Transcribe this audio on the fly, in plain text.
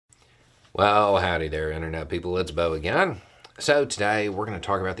Well, howdy there, Internet people. It's Bo again. So, today we're going to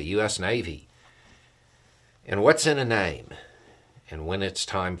talk about the U.S. Navy and what's in a name and when it's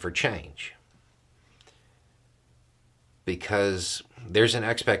time for change. Because there's an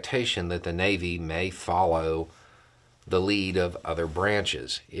expectation that the Navy may follow the lead of other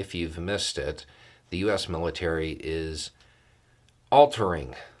branches. If you've missed it, the U.S. military is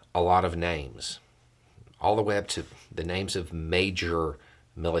altering a lot of names, all the way up to the names of major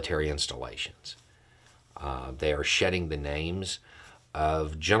military installations. They are shedding the names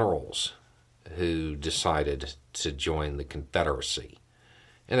of generals who decided to join the Confederacy.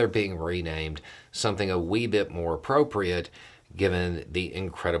 And they're being renamed something a wee bit more appropriate given the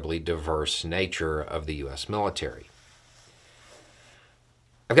incredibly diverse nature of the U.S. military.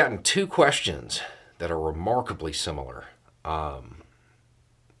 I've gotten two questions that are remarkably similar.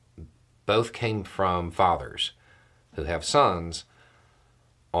 Both came from fathers who have sons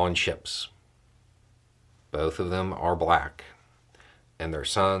on ships. Both of them are black, and their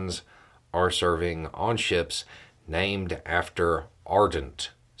sons are serving on ships named after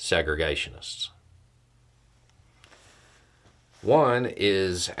ardent segregationists. One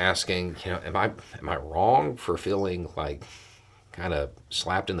is asking, am I wrong for feeling like kind of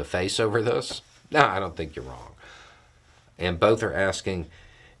slapped in the face over this? No, I don't think you're wrong. And both are asking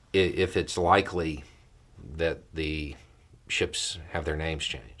if it's likely that the ships have their names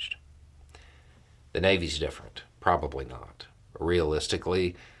changed. The Navy's different. Probably not.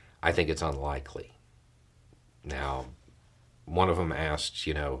 Realistically, I think it's unlikely. Now, one of them asked,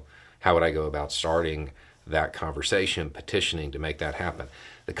 how would I go about starting that conversation, petitioning to make that happen?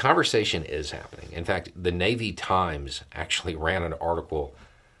 The conversation is happening. In fact, the Navy Times actually ran an article,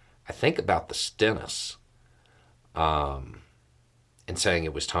 I think about the Stennis, and saying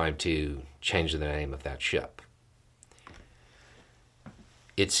it was time to change the name of that ship.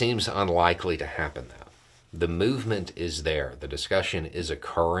 It seems unlikely to happen, though. The movement is there. The discussion is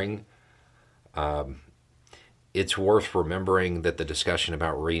occurring. It's worth remembering that the discussion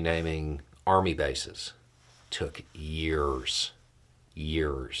about renaming Army bases took years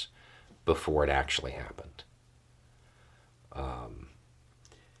before it actually happened.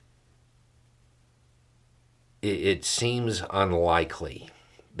 It seems unlikely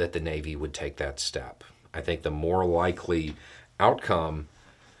that the Navy would take that step. I think the more likely outcome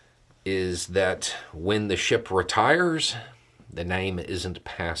is that when the ship retires, the name isn't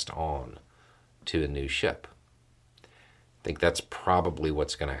passed on to a new ship. I think that's probably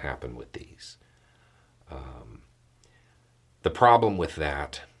what's going to happen with these. The problem with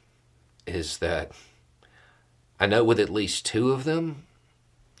that is that I know with at least two of them,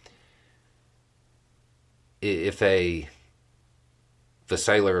 if the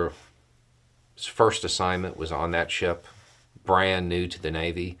sailor's first assignment was on that ship, brand new to the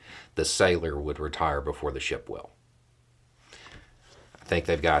Navy, the sailor would retire before the ship will. I think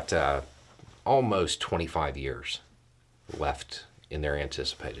they've got almost 25 years left in their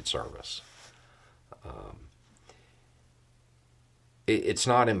anticipated service. It's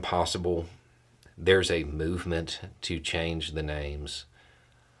not impossible. There's a movement to change the names,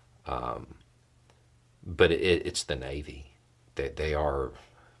 but it's the Navy. They are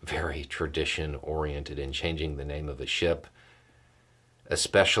very tradition-oriented in changing the name of a ship,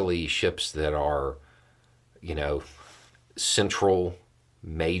 especially ships that are, central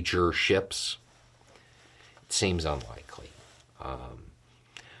major ships. It seems unlikely.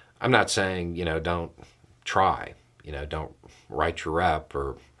 I'm not saying, don't try, don't write your rep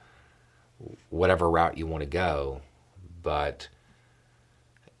or whatever route you want to go, but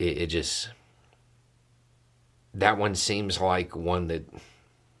it just, that one seems like one that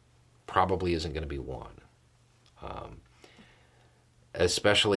probably isn't going to be one.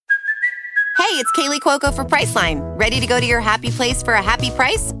 Especially. Hey, it's Kaylee Cuoco for Priceline. Ready to go to your happy place for a happy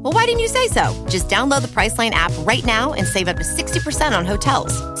price? Well, why didn't you say so? Just download the Priceline app right now and save up to 60% on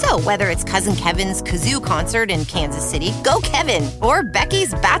hotels. So whether it's Cousin Kevin's Kazoo Concert in Kansas City, go Kevin, or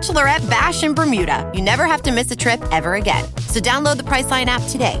Becky's Bachelorette Bash in Bermuda, you never have to miss a trip ever again. So download the Priceline app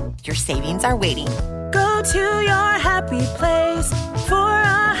today. Your savings are waiting. Go to your happy place for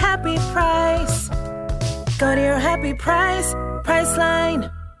a happy price. Go to your happy price,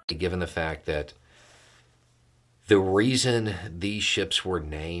 Priceline. Given the fact that the reason these ships were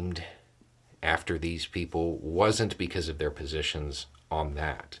named after these people wasn't because of their positions on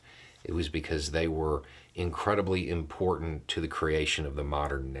that. It was because they were incredibly important to the creation of the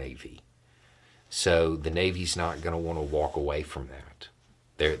modern Navy. So the Navy's not going to want to walk away from that.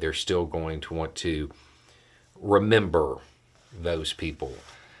 They're still going to want to remember those people,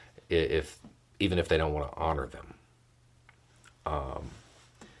 even if they don't want to honor them.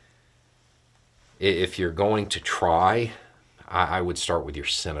 If you're going to try, I would start with your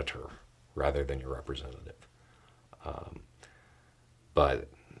senator rather than your representative. But,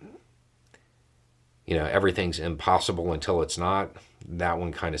 everything's impossible until it's not. That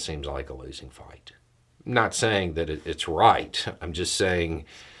one kind of seems like a losing fight. I'm not saying that it's right. I'm just saying,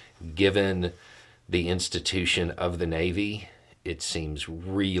 given the institution of the Navy, it seems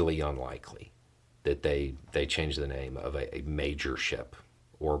really unlikely that they change the name of a major ship,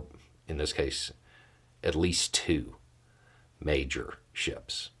 or in this case, at least 2 major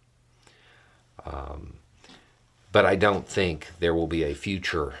ships. But I don't think there will be a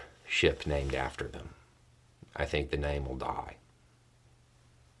future ship named after them. I think the name will die.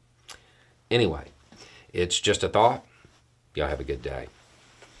 Anyway, it's just a thought. Y'all have a good day.